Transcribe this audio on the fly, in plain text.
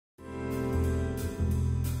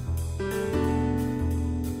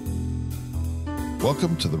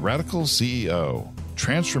Welcome to the Radical CEO,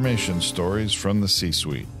 Transformation Stories from the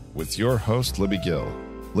C-Suite, with your host, Libby Gill.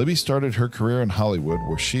 Libby started her career in Hollywood,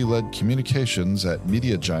 where she led communications at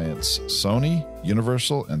media giants Sony,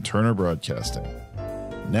 Universal, and Turner Broadcasting.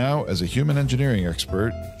 Now, as a human engineering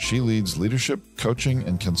expert, she leads leadership, coaching,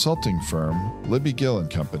 and consulting firm Libby Gill &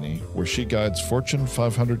 Company, where she guides Fortune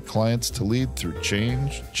 500 clients to lead through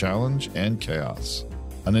change, challenge, and chaos.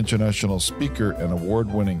 An international speaker and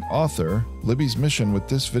award-winning author, Libby's mission with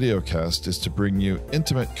this videocast is to bring you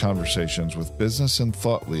intimate conversations with business and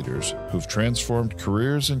thought leaders who've transformed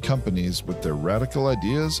careers and companies with their radical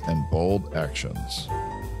ideas and bold actions.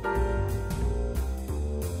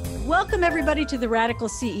 Welcome, everybody, to the Radical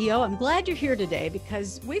CEO. I'm glad you're here today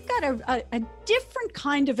because we've got a different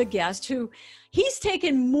kind of a guest who he's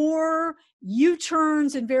taken more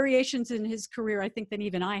U-turns and variations in his career, I think, than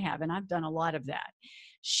even I have, and I've done a lot of that.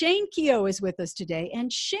 Shane Keough is with us today,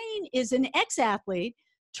 and Shane is an ex-athlete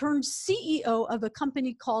turned CEO of a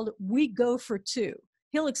company called We Go for Two.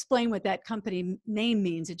 He'll explain what that company name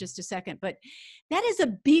means in just a second, but that is a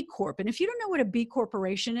B Corp. And if you don't know what a B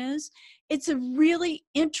Corporation is, it's a really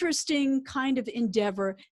interesting kind of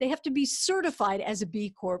endeavor. They have to be certified as a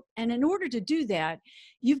B Corp. And in order to do that,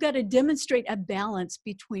 you've got to demonstrate a balance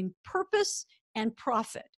between purpose and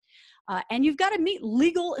profit. And you've got to meet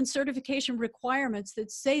legal and certification requirements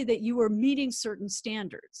that say that you are meeting certain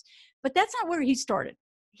standards. But that's not where he started.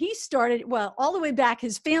 He started, well, all the way back,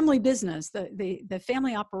 his family business, the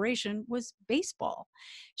family operation was baseball.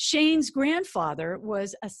 Shane's grandfather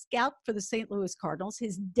was a scout for the St. Louis Cardinals.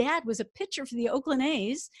 His dad was a pitcher for the Oakland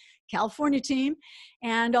A's, California team,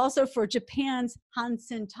 and also for Japan's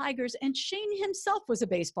Hanshin Tigers. And Shane himself was a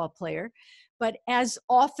baseball player. But as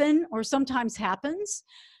often or sometimes happens,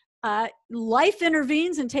 life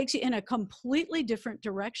intervenes and takes you in a completely different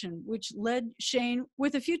direction, which led Shane,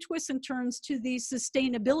 with a few twists and turns, to the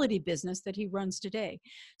sustainability business that he runs today.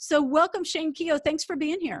 So welcome, Shane Keough. Thanks for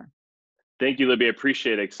being here. Thank you, Libby. I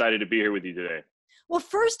appreciate it. Excited to be here with you today. Well,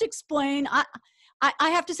 first explain, I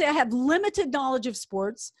have to say I have limited knowledge of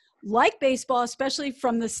sports, like baseball, especially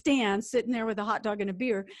from the stands, sitting there with a hot dog and a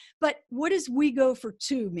beer. But what does We Go for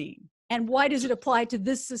Two mean? And why does it apply to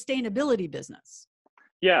this sustainability business?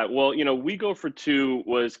 Yeah, well, We Go for Two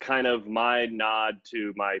was kind of my nod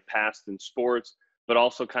to my past in sports, but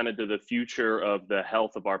also kind of to the future of the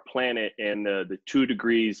health of our planet and the 2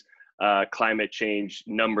 degrees climate change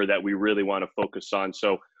number that we really want to focus on.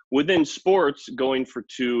 So within sports, going for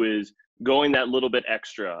two is going that little bit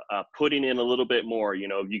extra, putting in a little bit more.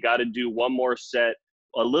 You got to do one more set,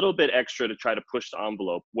 a little bit extra to try to push the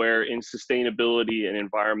envelope, where in sustainability and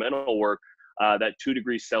environmental work, that 2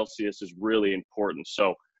 degrees Celsius is really important.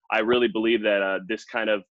 So I really believe that this kind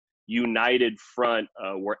of united front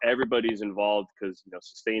where everybody's involved, because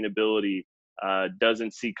sustainability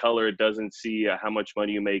doesn't see color, it doesn't see how much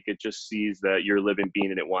money you make, it just sees that you're a living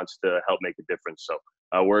being and it wants to help make a difference.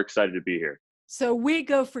 So we're excited to be here. So We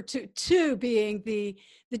Go for two being the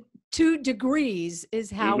 2 degrees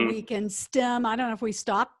is how we can stem, I don't know if we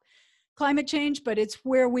stop climate change, but it's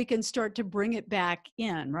where we can start to bring it back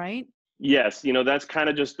in, right? Yes, that's kind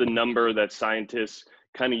of just the number that scientists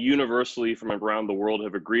kind of universally from around the world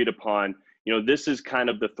have agreed upon. This is kind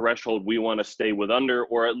of the threshold we want to stay with under,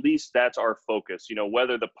 or at least that's our focus,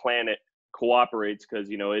 whether the planet cooperates, because,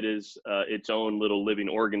 it is its own little living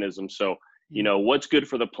organism. So, what's good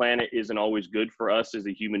for the planet isn't always good for us as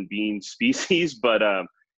a human being species, but,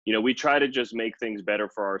 we try to just make things better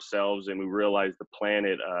for ourselves, and we realize the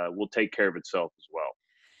planet will take care of itself as well.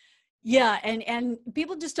 Yeah, and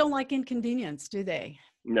people just don't like inconvenience, do they?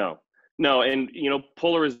 No, and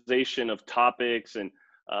polarization of topics and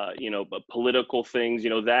political things,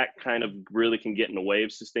 that kind of really can get in the way of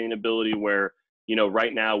sustainability. Where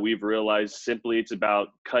right now we've realized simply it's about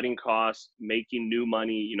cutting costs, making new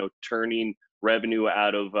money, turning revenue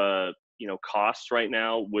out of costs right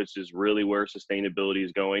now, which is really where sustainability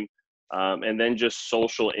is going. And then just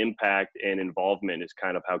social impact and involvement is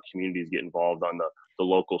kind of how communities get involved on the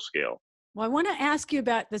local scale. Well, I want to ask you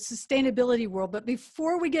about the sustainability world, but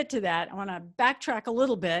before we get to that, I want to backtrack a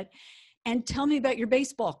little bit and tell me about your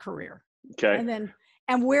baseball career. Okay.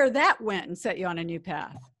 And where that went and set you on a new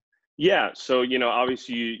path. Yeah. So,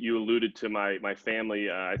 obviously you alluded to my family.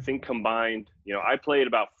 I think combined, I played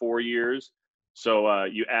about 4 years. So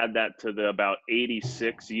you add that to the about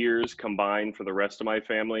 86 years combined for the rest of my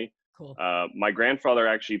family. Cool. My grandfather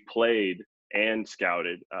actually played and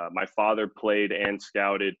scouted. My father played and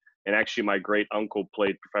scouted. And actually my great uncle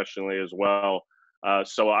played professionally as well.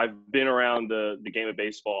 So I've been around the game of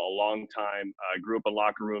baseball a long time. I grew up in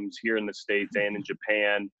locker rooms here in the States and in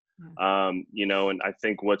Japan. You know, and I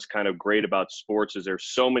think what's kind of great about sports is there's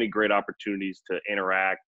so many great opportunities to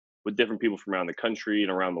interact with different people from around the country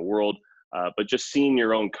and around the world. But just seeing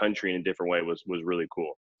your own country in a different way was really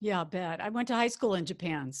cool. Yeah, I bet. I went to high school in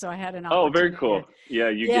Japan, so I had an Oh, very opportunity cool. Yeah,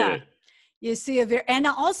 you get yeah. it. You see and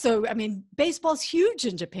also, I mean, baseball's huge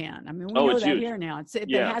in Japan. I mean, we Oh, know it's that huge. here now. It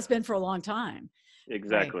Yeah, has been for a long time. Right,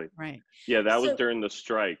 exactly. right. Yeah, that was So, during the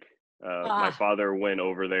strike. My ah, father went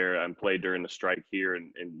over there and played during the strike here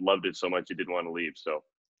and loved it so much he didn't want to leave. So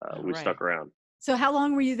all we right. stuck around. So how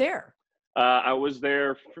long were you there? I was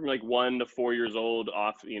there from like 1 to 4 years old,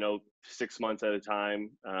 off, you know, 6 months at a time.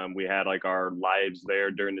 We had like our lives there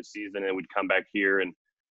during the season, and we'd come back here and,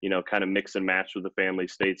 you know, kind of mix and match with the family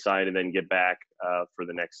stateside, and then get back for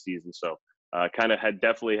the next season. So kind of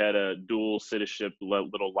definitely had a dual citizenship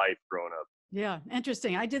little life growing up. Yeah,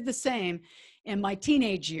 interesting. I did the same in my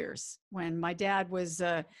teenage years when my dad was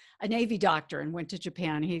a Navy doctor and went to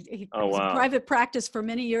Japan. He Oh, was in wow. private practice for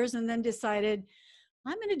many years and then decided,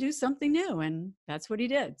 I'm going to do something new. And that's what he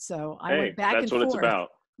did. So I Hey, went back that's and what it's forth. about.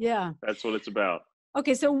 Yeah. That's what it's about.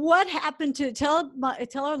 Okay. So what happened to tell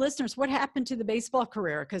our listeners what happened to the baseball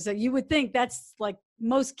career? Because you would think that's like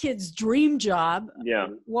most kids' dream job. Yeah.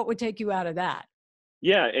 What would take you out of that?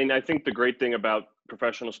 Yeah, and I think the great thing about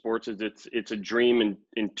professional sports is it's a dream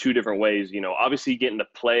in two different ways. You know, obviously getting to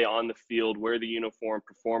play on the field, wear the uniform,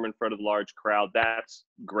 perform in front of a large crowd. That's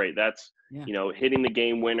great. That's, Yeah. you know, hitting the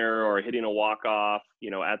game winner or hitting a walk off, you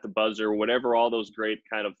know, at the buzzer, whatever. All those great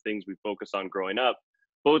kind of things we focus on growing up.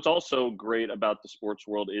 But what's also great about the sports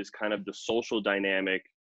world is kind of the social dynamic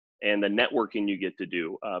and the networking you get to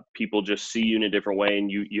do. People just see you in a different way, and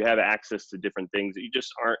you have access to different things that you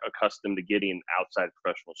just aren't accustomed to getting outside of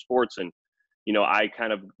professional sports. And you know, I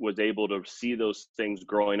kind of was able to see those things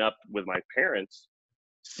growing up with my parents,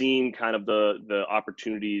 seeing kind of the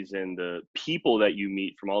opportunities and the people that you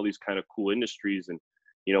meet from all these kind of cool industries. And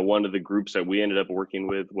you know, one of the groups that we ended up working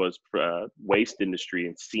with was waste industry,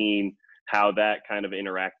 and seeing how that kind of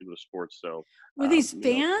interacted with sports. So Were these you know,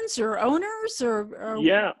 fans or owners or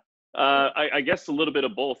yeah. I guess a little bit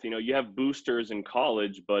of both. You know, you have boosters in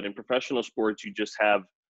college, but in professional sports, you just have,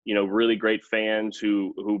 you know, really great fans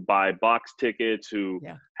who buy box tickets, who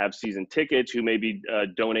yeah. have season tickets, who maybe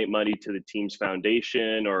donate money to the team's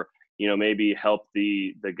foundation, or you know, maybe help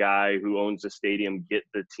the guy who owns the stadium get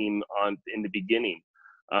the team on in the beginning.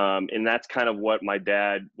 And that's kind of what my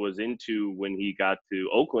dad was into when he got to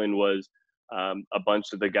Oakland. Was a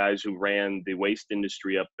bunch of the guys who ran the waste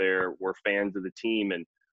industry up there were fans of the team, and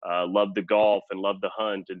loved the golf and loved the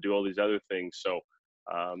hunt and do all these other things. So,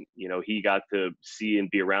 you know, he got to see and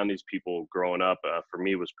be around these people growing up. For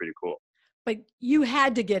me, was pretty cool. But you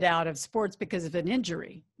had to get out of sports because of an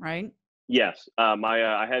injury, right? Yes,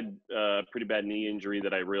 I had a pretty bad knee injury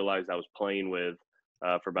that I realized I was playing with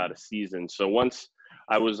for about a season. So once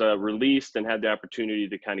I was released and had the opportunity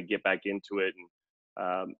to kind of get back into it,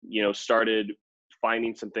 and you know, started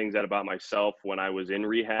finding some things out about myself when I was in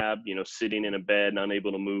rehab, you know, sitting in a bed and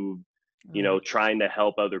unable to move, you know, trying to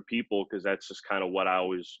help other people, because that's just kind of what I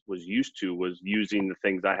always was used to, was using the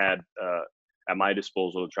things I had at my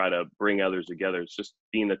disposal to try to bring others together. It's just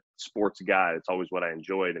being a sports guy. It's always what I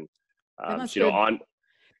enjoyed. And, That must you know, have on,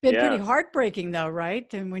 been pretty yeah, heartbreaking though,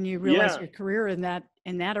 right? And when you realize yeah, your career in that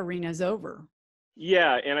arena is over.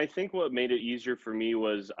 yeah. And I think what made it easier for me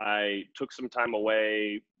was I took some time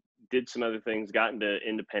away, did some other things, got into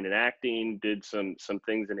independent acting, did some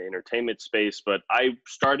things in the entertainment space, but I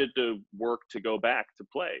started to work to go back to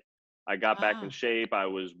play. I got back in Ah, shape. I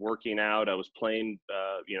was working out. I was playing,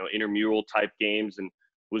 you know, intramural type games, and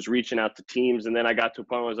was reaching out to teams. And then I got to a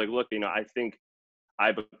point where I was like, look, you know, I think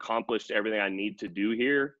I've accomplished everything I need to do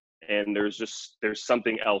here, and there's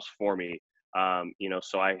something else for me. You know,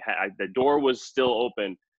 so the door was still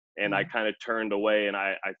open, and I yeah. kind of turned away, and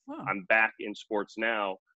Wow. I'm back in sports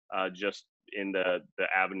now, just in the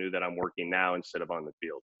avenue that I'm working now instead of on the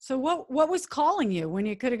field. So what was calling you when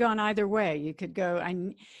you could have gone either way? You could go,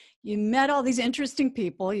 you met all these interesting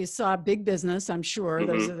people. You saw big business, I'm sure.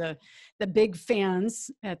 Those Hmm. are the big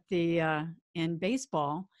fans at the in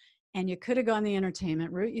baseball. And you could have gone the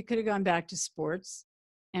entertainment route. You could have gone back to sports.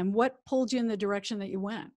 And what pulled you in the direction that you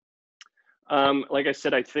went? Like I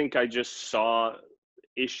said, I think I just saw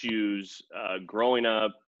issues growing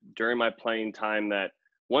up during my playing time, that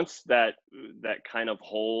once that kind of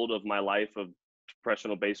hold of my life of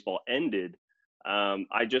professional baseball ended,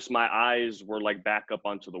 I just, my eyes were like back up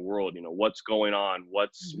onto the world. You know, what's going on?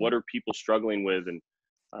 Mhm. What are people struggling with? And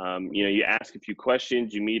you know, you ask a few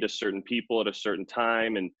questions, you meet a certain people at a certain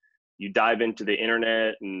time, and you dive into the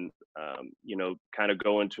internet and, kind of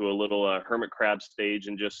go into a little hermit crab stage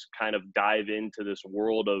and just kind of dive into this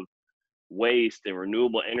world of waste and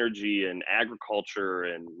renewable energy and agriculture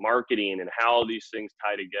and marketing and how all these things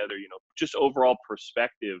tie together, just overall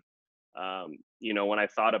perspective. When I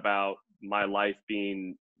thought about my life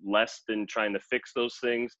being less than trying to fix those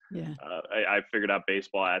things, Yeah. I figured out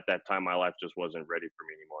baseball at that time. My life just wasn't ready for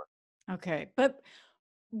me anymore. Okay. But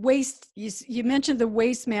waste, you mentioned the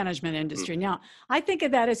waste management industry. Now, I think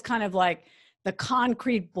of that as kind of like the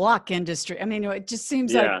concrete block industry. I mean, it just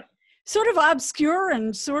seems like sort of obscure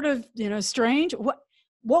and sort of, strange.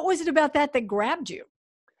 What was it about that grabbed you?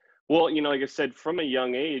 Well, like I said, from a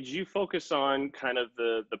young age, you focus on kind of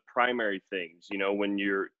the primary things, when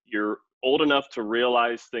you're old enough to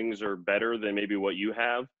realize things are better than maybe what you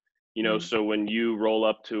have, so when you roll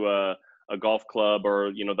up to a golf club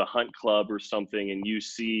or, the hunt club or something, and you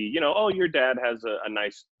see, oh, your dad has a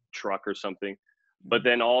nice truck or something, but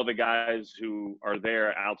then all the guys who are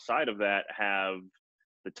there outside of that have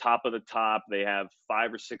the top of the top, they have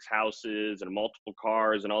 5 or 6 houses and multiple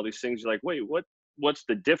cars and all these things. You're like, wait, what's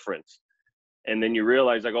the difference? And then you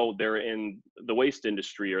realize, like, oh, they're in the waste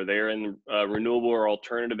industry, or they're in renewable or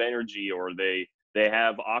alternative energy, or they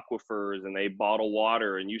have aquifers and they bottle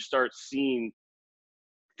water, and you start seeing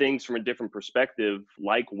things from a different perspective,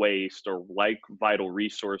 like waste or like vital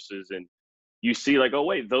resources. And you see, like, oh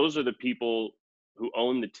wait, those are the people who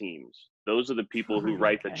own the teams. Those are the people who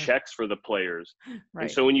write the checks for the players. Right.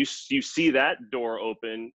 And so when you see that door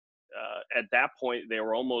open, at that point, they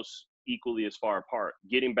were almost equally as far apart.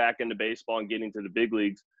 Getting back into baseball and getting to the big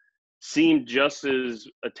leagues seemed just as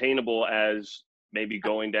attainable as maybe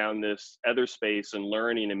going down this other space and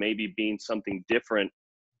learning and maybe being something different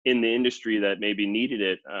in the industry that maybe needed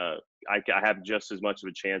it. I have just as much of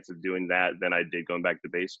a chance of doing that than I did going back to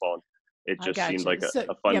baseball. It just seemed like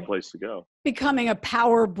a fun place to go. Becoming a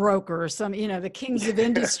power broker or some, the kings of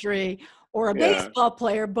industry or a baseball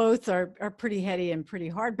player, both are pretty heady and pretty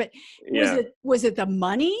hard. But was it the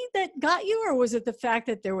money that got you, or was it the fact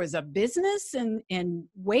that there was a business and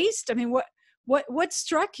waste? I mean, what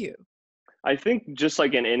struck you? I think just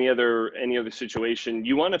like in any other situation,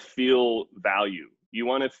 you want to feel value. You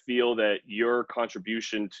want to feel that your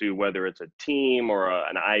contribution to whether it's a team or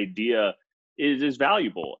an idea is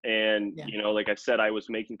valuable. And, like I said, I was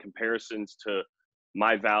making comparisons to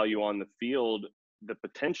my value on the field, the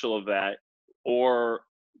potential of that, or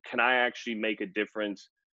can I actually make a difference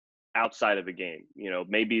outside of the game?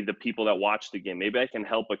 Maybe the people that watch the game, maybe I can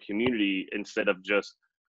help a community instead of just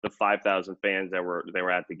the 5,000 fans that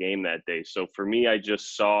were at the game that day. So for me, I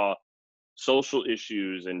just saw social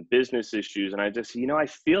issues and business issues, and I just, I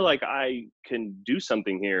feel like I can do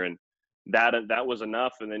something here, and that was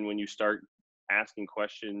enough. And then when you start asking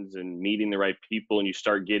questions and meeting the right people, and you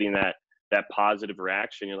start getting that positive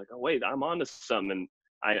reaction, you're like, oh wait, I'm onto something.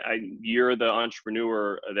 And you're the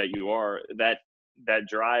entrepreneur that you are. That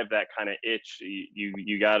drive, that kind of itch,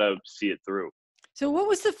 you gotta see it through. So what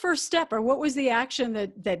was the first step, or what was the action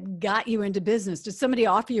that got you into business? Did somebody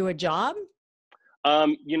offer you a job?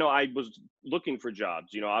 I was looking for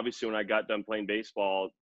jobs. Obviously when I got done playing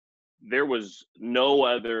baseball, there was no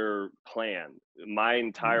other plan. My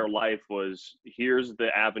entire life was, here's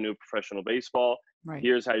the avenue of professional baseball. Right.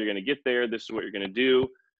 Here's how you're going to get there. This is what you're going to do.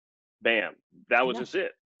 Bam. That was just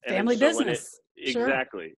it. Family business.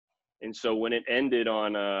 Exactly. And so when it ended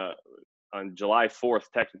on July 4th,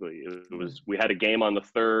 technically, it was, we had a game on the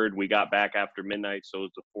 3rd. We got back after midnight. So it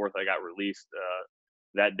was the 4th. I got released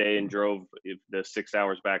that day and drove the 6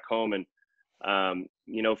 hours back home. And,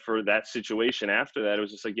 for that situation after that, it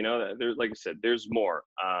was just like, there's, like I said, there's more.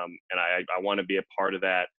 And I want to be a part of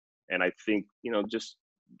that. And I think, just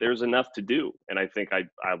there's enough to do. And I think I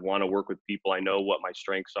want to work with people. I know what my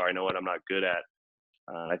strengths are. I know what I'm not good at.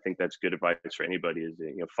 I think that's good advice for anybody is,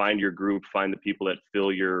 find your group, find the people that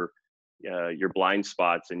fill your blind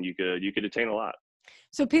spots, and you could attain a lot.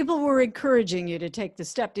 So people were encouraging you to take the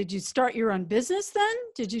step. Did you start your own business then?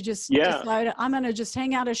 Did you just decide, I'm going to just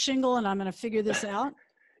hang out a shingle and I'm going to figure this out?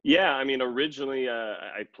 Yeah. I mean, originally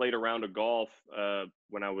I played a round of golf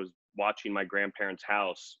when I was watching my grandparents'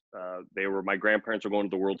 house. My grandparents were going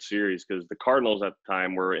to the World Series because the Cardinals at the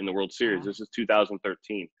time were in the World Series. Wow. This is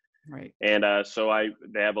 2013. Right. And so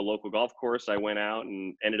they have a local golf course. I went out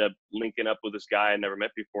and ended up linking up with this guy I'd never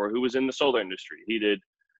met before who was in the solar industry. He did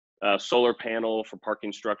solar panel for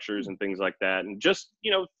parking structures and things like that. And just,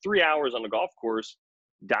 3 hours on the golf course,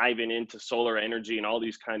 diving into solar energy and all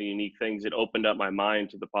these kind of unique things, it opened up my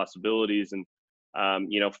mind to the possibilities, and,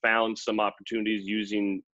 found some opportunities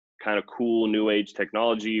using kind of cool new age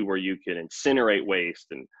technology where you can incinerate waste.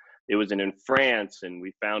 And it was in France, and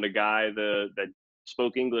we found a guy that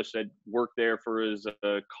spoke English that worked there for his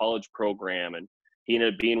college program, and he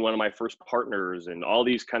ended up being one of my first partners, and all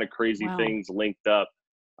these kind of crazy Wow. things linked up.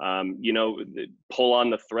 Pull on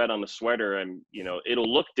the thread on the sweater, and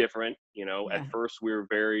it'll look different. Yeah. At first we were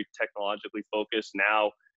very technologically focused.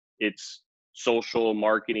 Now it's social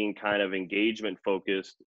marketing kind of engagement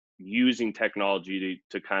focused, using technology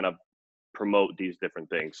to kind of promote these different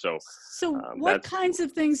things. So what kinds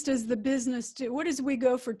of things does the business do? What does We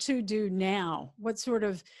Go for Two do now? What sort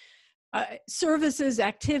of services,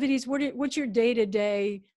 activities? What's your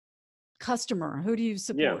day-to-day customer? Who do you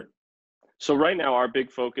support? Yeah. So right now our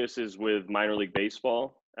big focus is with minor league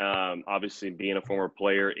baseball. Obviously, being a former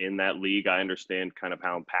player in that league, I understand kind of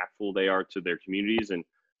how impactful they are to their communities. And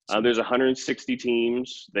there's 160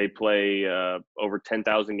 teams. They play over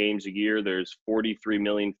 10,000 games a year. There's 43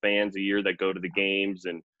 million fans a year that go to the games.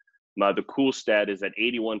 And the cool stat is that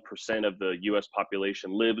 81% of the U.S.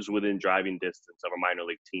 population lives within driving distance of a minor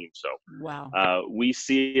league team. So wow. We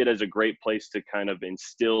see it as a great place to kind of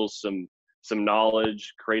instill some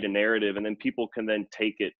knowledge, create a narrative, and then people can then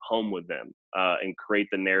take it home with them and create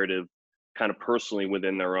the narrative kind of personally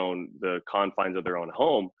within the confines of their own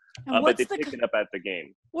home. But they pick it up at the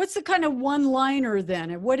game. What's the kind of one-liner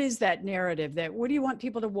then? And what is that narrative? What do you want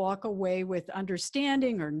people to walk away with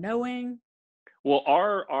understanding or knowing? Well,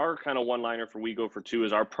 our kind of one-liner for We Go for Two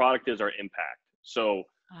is our product is our impact. So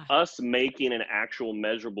us making an actual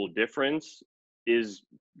measurable difference is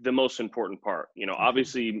the most important part.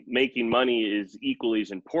 Obviously making money is equally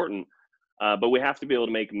as important, but we have to be able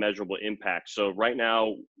to make measurable impact. So right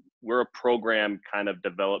now we're a program kind of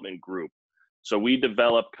development group. So we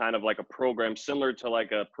develop kind of like a program similar to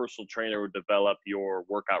like a personal trainer would develop your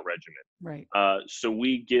workout regimen. Right. So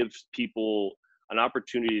we give people an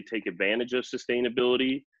opportunity to take advantage of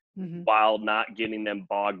sustainability while not getting them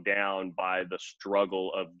bogged down by the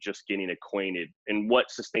struggle of just getting acquainted and what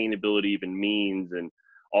sustainability even means and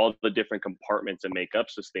all the different compartments that make up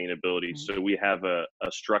sustainability. So we have a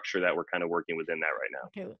structure that we're kind of working within that right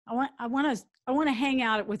now. Okay. I want to hang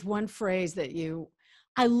out with one phrase that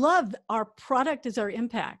I love. Our product is our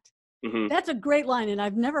impact. That's a great line. And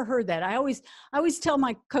I've never heard that. I always tell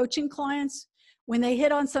my coaching clients when they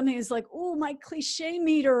hit on something, it's like, oh, my cliche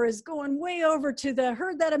meter is going way over to the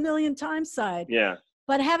heard that a million times side. Yeah.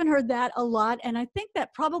 But I haven't heard that a lot. And I think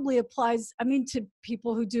that probably applies, to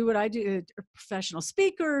people who do what I do, professional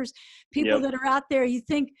speakers, people that are out there. You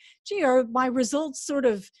think, gee, are my results sort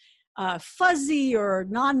of fuzzy or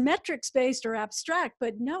non-metrics based or abstract?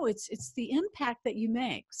 But no, it's the impact that you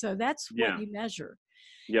make. So that's what you measure.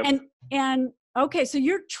 Yep. And okay, so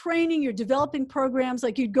you're training, you're developing programs,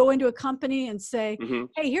 like you'd go into a company and say,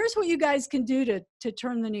 hey, here's what you guys can do to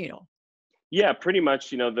turn the needle. Yeah, pretty much.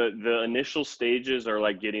 The initial stages are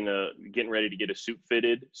like getting ready to get a suit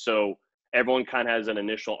fitted. So everyone kind of has an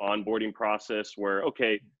initial onboarding process where,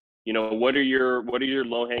 okay, what are your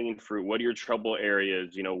low hanging fruit? What are your trouble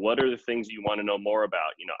areas? What are the things you want to know more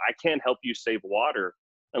about? I can't help you save water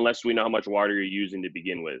unless we know how much water you're using to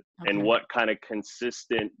begin with, and what kind of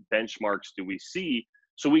consistent benchmarks do we see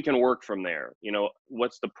so we can work from there.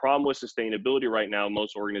 What's the problem with sustainability right now?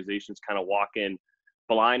 Most organizations kind of walk in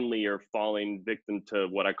blindly or falling victim to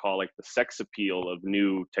what I call like the sex appeal of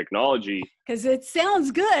new technology. Because it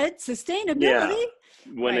sounds good, sustainability.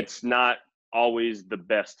 When it's not always the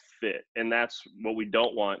best fit. And that's what we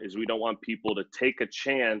don't want, is we don't want people to take a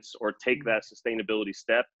chance or take that sustainability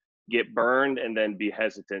step, get burned, and then be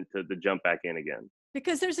hesitant to jump back in again.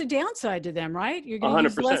 Because there's a downside to them, right? You're going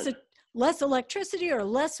to use less electricity or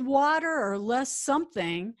less water or less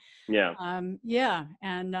something. Yeah.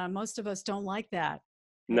 And most of us don't like that.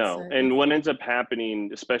 No. And what ends up happening,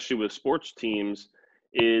 especially with sports teams,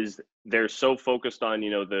 is they're so focused on,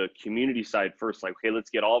 the community side first, like, okay, let's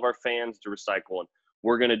get all of our fans to recycle, and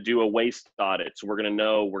we're going to do a waste audit. So we're going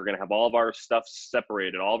to have all of our stuff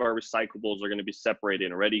separated. All of our recyclables are going to be separated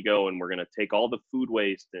and ready to go. And we're going to take all the food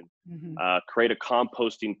waste and create a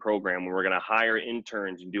composting program where we're going to hire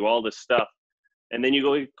interns and do all this stuff. And then you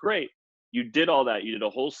go, great, you did all that. You did a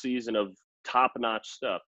whole season of top-notch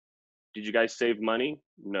stuff. Did you guys save money?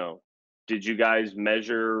 No. Did you guys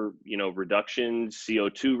measure, reductions,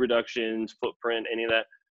 CO2 reductions, footprint, any of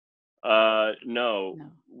that? No.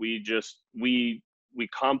 We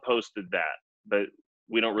composted that, but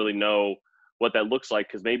we don't really know what that looks like,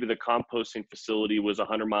 because maybe the composting facility was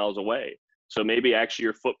 100 miles away. So maybe actually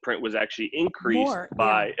your footprint was actually increased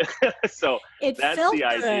by, so it that's felt the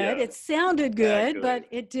idea. Good. It sounded good, but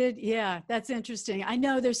it did. Yeah, that's interesting. I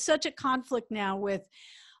know there's such a conflict now with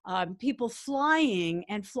people flying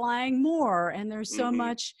and flying more, and there's so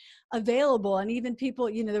much available. And even people,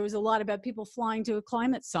 there was a lot about people flying to a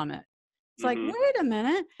climate summit. It's like, wait a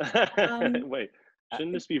minute. Wait,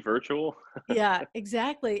 shouldn't this be virtual? Yeah,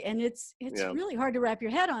 exactly. And it's Yeah. really hard to wrap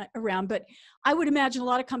your head around, but I would imagine a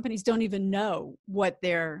lot of companies don't even know what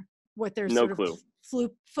their No sort of clue.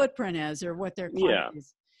 footprint is, or what their climate Yeah.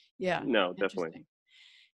 is. Yeah. No, definitely. Interesting.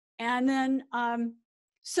 And then,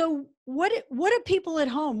 so what do people at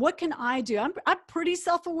home, what can I do? I'm pretty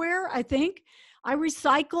self-aware. I think I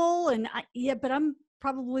recycle but I'm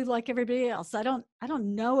probably like everybody else. I don't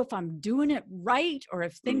know if I'm doing it right, or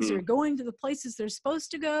if things are going to the places they're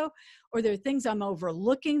supposed to go, or there are things I'm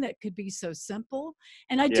overlooking that could be so simple.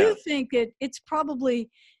 And I do think it's probably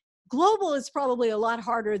global is probably a lot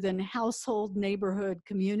harder than household, neighborhood,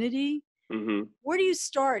 community. Where do you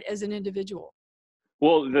start as an individual?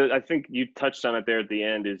 Well, I think you touched on it there at the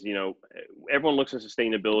end is, everyone looks at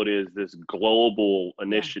sustainability as this global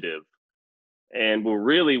initiative. And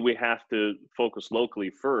we have to focus locally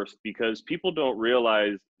first, because people don't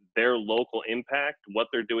realize their local impact, what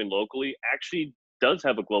they're doing locally, actually does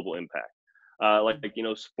have a global impact.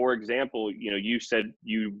 For example, you said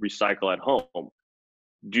you recycle at home.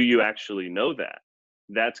 Do you actually know that?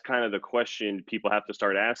 That's kind of the question people have to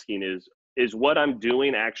start asking is what I'm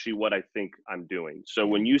doing actually what I think I'm doing? So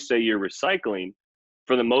when you say you're recycling,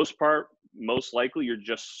 for the most part, most likely you're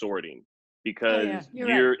just sorting, because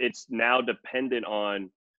right. It's now dependent on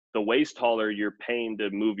the waste hauler you're paying to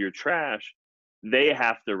move your trash. They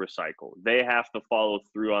have to recycle. They have to follow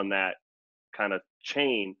through on that kind of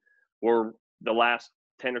chain. Or the last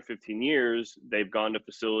 10 or 15 years, they've gone to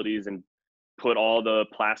facilities and put all the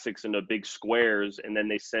plastics into big squares, and then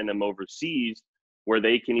they send them overseas where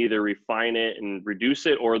they can either refine it and reduce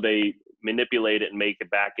it, or they manipulate it and make it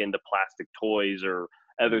back into plastic toys or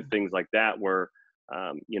other things like that, where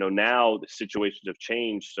now the situations have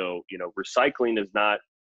changed. So recycling is not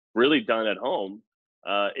really done at home.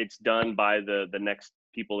 It's done by the next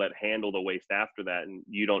people that handle the waste after that, and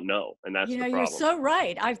you don't know, and that's the problem. You're so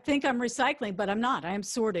right. I think I'm recycling, but I'm not. I am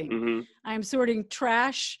sorting. I am sorting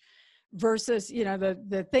trash versus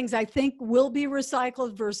the things I think will be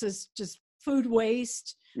recycled versus just food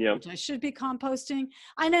waste, which I should be composting.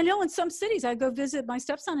 And I know in some cities, I go visit my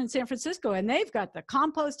stepson in San Francisco, and they've got the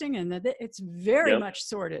composting, and it's very much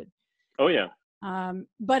sorted. Oh yeah.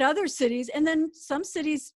 But other cities, and then some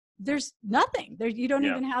cities, there's nothing there. You don't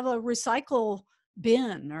even have a recycle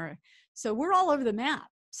bin, so we're all over the map.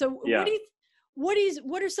 So what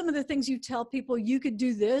are some of the things you tell people you could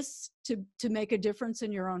do this to make a difference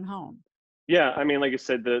in your own home? Yeah, I mean, like I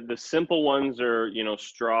said, the simple ones are,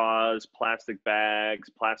 straws, plastic bags,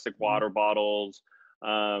 plastic water bottles,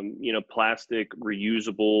 plastic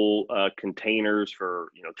reusable containers for,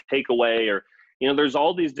 takeaway, or, there's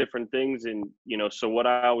all these different things. And, so what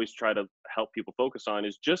I always try to help people focus on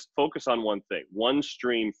is just focus on one thing, one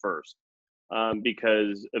stream first.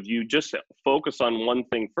 Because if you just focus on one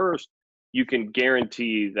thing first, you can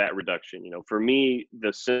guarantee that reduction. For me,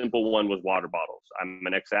 the simple one was water bottles. I'm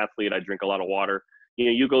an ex-athlete. I drink a lot of water.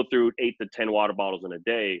 You go through 8 to 10 water bottles in a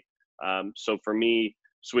day. So for me,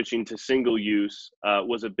 switching to single use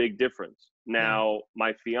was a big difference. Now,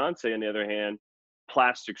 my fiance, on the other hand,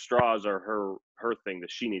 plastic straws are her thing that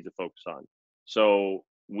she needs to focus on. So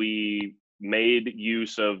we made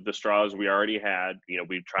use of the straws we already had.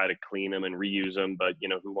 We try to clean them and reuse them, but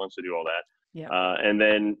who wants to do all that? And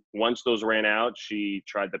then once those ran out, she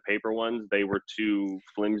tried the paper ones. They were too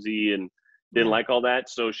flimsy and didn't like all that.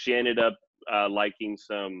 So she ended up liking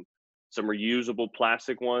some reusable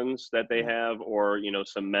plastic ones that they have, or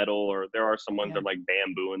some metal, or there are some ones that are like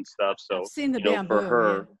bamboo and stuff. So I've seen the bamboo, for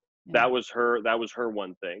her, that was her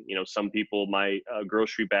one thing. Some people might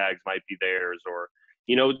grocery bags might be theirs, or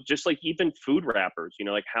just like even food wrappers.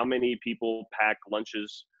 Like how many people pack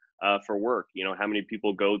lunches for work? How many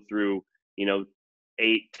people go through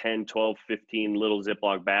 8, 10, 12, 15 little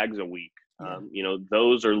Ziploc bags a week.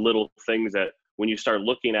 Those are little things that when you start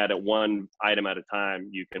looking at it one item at a time,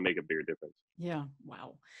 you can make a bigger difference. Yeah.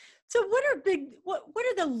 Wow. So what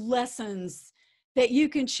are the lessons that you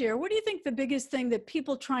can share? What do you think the biggest thing that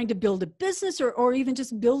people trying to build a business or even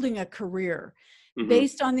just building a career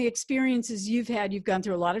based on the experiences you've had? You've gone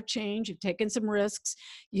through a lot of change. You've taken some risks.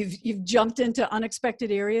 You've jumped into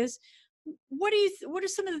unexpected areas. What are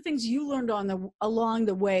some of the things you learned along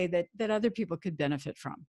the way that other people could benefit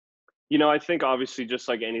from? I think obviously just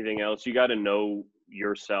like anything else, you got to know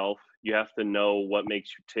yourself. You have to know what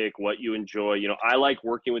makes you tick, what you enjoy. I like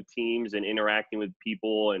working with teams and interacting with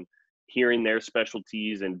people and hearing their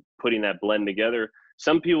specialties and putting that blend together.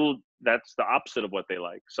 Some people, that's the opposite of what they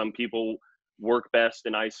like. Some people work best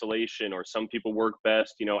in isolation, or some people work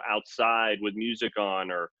best, outside with music on,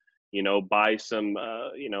 or, by some,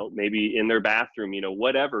 maybe in their bathroom,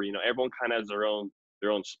 whatever, everyone kind of has their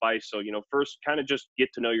own spice. So, first kind of just get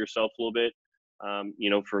to know yourself a little bit.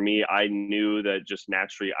 For me, I knew that just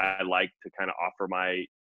naturally I like to kind of offer my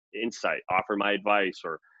insight, offer my advice,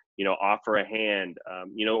 or, offer a hand,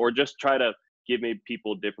 or just try to give maybe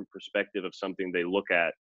people a different perspective of something they look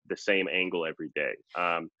at the same angle every day.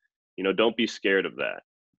 Don't be scared of that.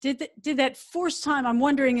 Did that forced time, I'm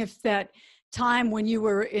wondering if that time when you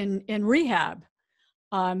were in rehab,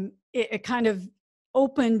 it kind of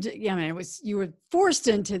opened, I mean, you were forced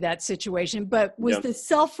into that situation, but was Yep. the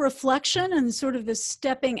self-reflection and sort of the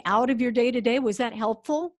stepping out of your day-to-day, was that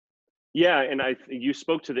helpful? Yeah, and you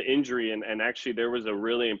spoke to the injury, and actually there was a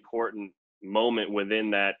really important moment within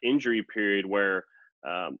that injury period where,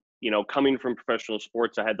 coming from professional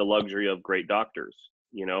sports, I had the luxury of great doctors,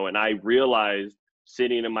 and I realized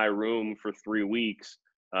sitting in my room for 3 weeks,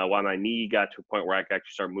 while my knee got to a point where I could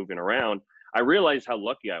actually start moving around, I realized how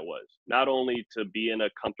lucky I was, not only to be in a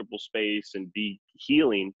comfortable space and be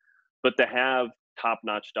healing, but to have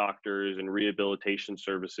top-notch doctors and rehabilitation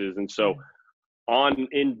services. And so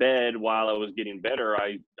in bed while I was getting better,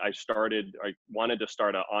 I wanted to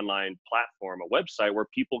start an online platform, a website where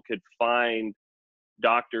people could find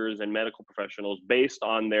doctors and medical professionals based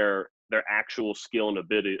on their actual skill and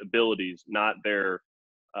abilities, not their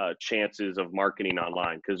chances of marketing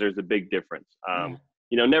online, because there's a big difference.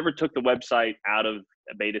 Never took the website out of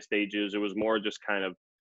beta stages. It was more just kind of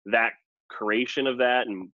that creation of that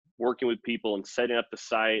and working with people and setting up the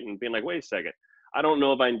site and being like, wait a second, I don't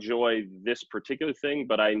know if I enjoy this particular thing,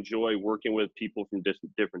 but I enjoy working with people from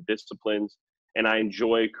different disciplines, and I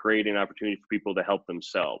enjoy creating an opportunity for people to help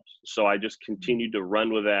themselves. So I just continued to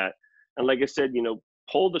run with that. And like I said,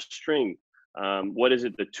 pull the string. What is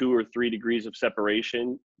it, the 2 or 3 degrees of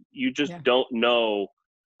separation? You just don't know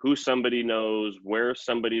who somebody knows, where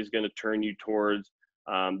somebody's going to turn you towards.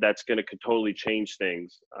 That's going to totally change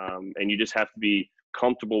things. And you just have to be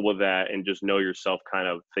comfortable with that and just know yourself, kind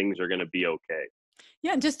of things are going to be okay.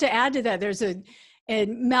 Yeah, and just to add to that, there's a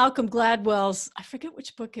Malcolm Gladwell's, I forget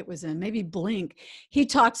which book it was in, maybe Blink. He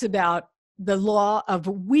talks about the law of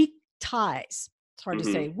weak ties. It's hard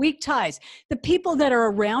to say, weak ties. The people that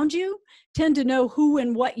are around you tend to know who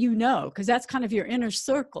and what you know, because that's kind of your inner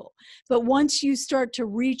circle. But once you start to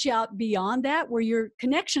reach out beyond that, where your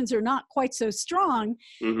connections are not quite so strong,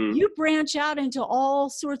 you branch out into all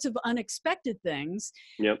sorts of unexpected things.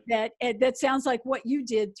 That sounds like what you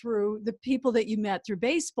did through the people that you met through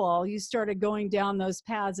baseball. You started going down those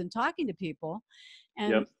paths and talking to people.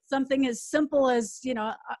 And something as simple as,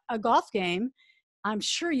 a golf game, I'm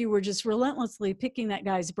sure you were just relentlessly picking that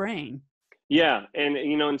guy's brain. Yeah. And,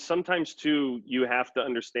 and sometimes too, you have to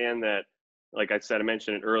understand that, like I said, I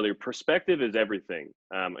mentioned it earlier, perspective is everything.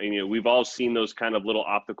 And, we've all seen those kind of little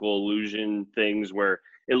optical illusion things where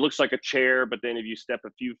it looks like a chair, but then if you step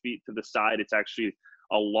a few feet to the side, it's actually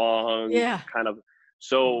a long kind of,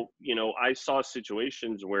 so, I saw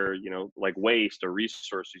situations where, like waste or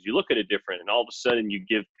resources, you look at it different, and all of a sudden you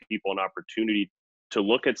give people an opportunity to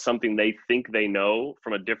look at something they think they know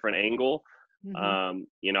from a different angle. I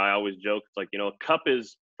always joke, it's like, a cup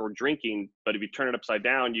is for drinking, but if you turn it upside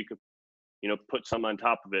down, you could, put some on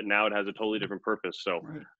top of it. Now it has a totally different purpose. So,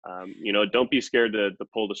 don't be scared to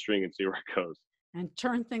pull the string and see where it goes. And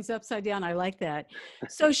turn things upside down. I like that.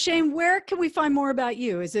 So Shane, where can we find more about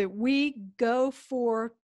you? Is it We Go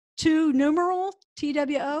For Two numeral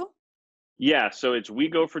TWO? Yeah, so it's We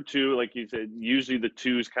Go For Two, like you said. Usually the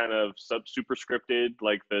two is kind of superscripted,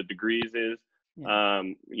 like the degrees is.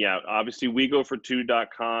 Obviously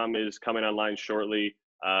WeGoFor2.com is coming online shortly.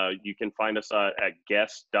 You can find us at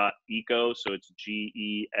guest.eco, so it's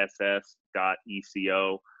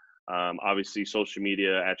GESS.ECO. Obviously social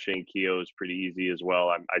media at Shane Keough is pretty easy as well.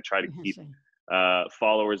 I try to keep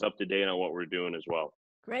followers up to date on what we're doing as well.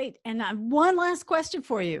 Great. And one last question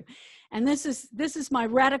for you. And this is my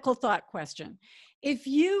radical thought question. If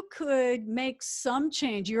you could make some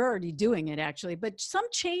change, you're already doing it actually, but some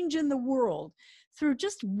change in the world through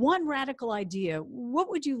just one radical idea, what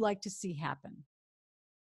would you like to see happen?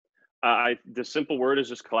 The simple word is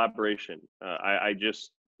just collaboration. I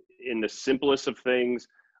just, in the simplest of things,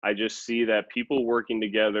 I just see that people working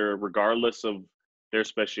together, regardless of their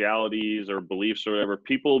specialities or beliefs or whatever,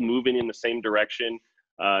 people moving in the same direction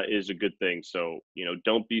is a good thing. So,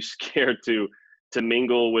 don't be scared to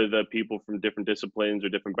mingle with people from different disciplines or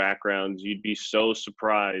different backgrounds. You'd be so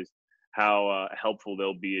surprised how helpful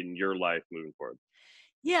they'll be in your life moving forward.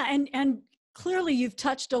 Yeah. And clearly you've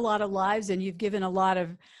touched a lot of lives and you've given a lot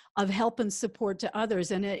of help and support to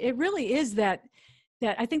others. And it really is that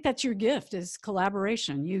I think that's your gift, is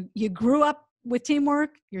collaboration. You grew up with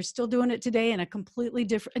teamwork. You're still doing it today in a completely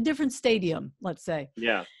different stadium, let's say.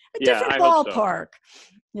 Yeah. A different ballpark.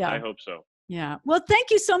 So. Yeah. I hope so. Yeah. Well,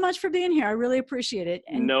 thank you so much for being here. I really appreciate it.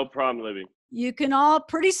 And no problem, Libby. You can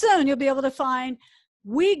pretty soon you'll be able to find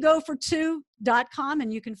wegofor2.com,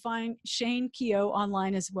 and you can find Shane Keough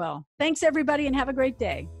online as well. Thanks, everybody, and have a great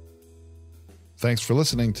day. Thanks for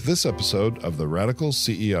listening to this episode of The Radical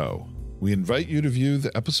CEO. We invite you to view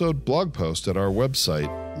the episode blog post at our website,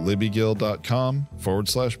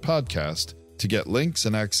 libbygill.com/podcast, to get links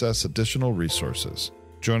and access additional resources.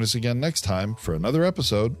 Join us again next time for another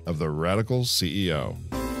episode of The Radical CEO.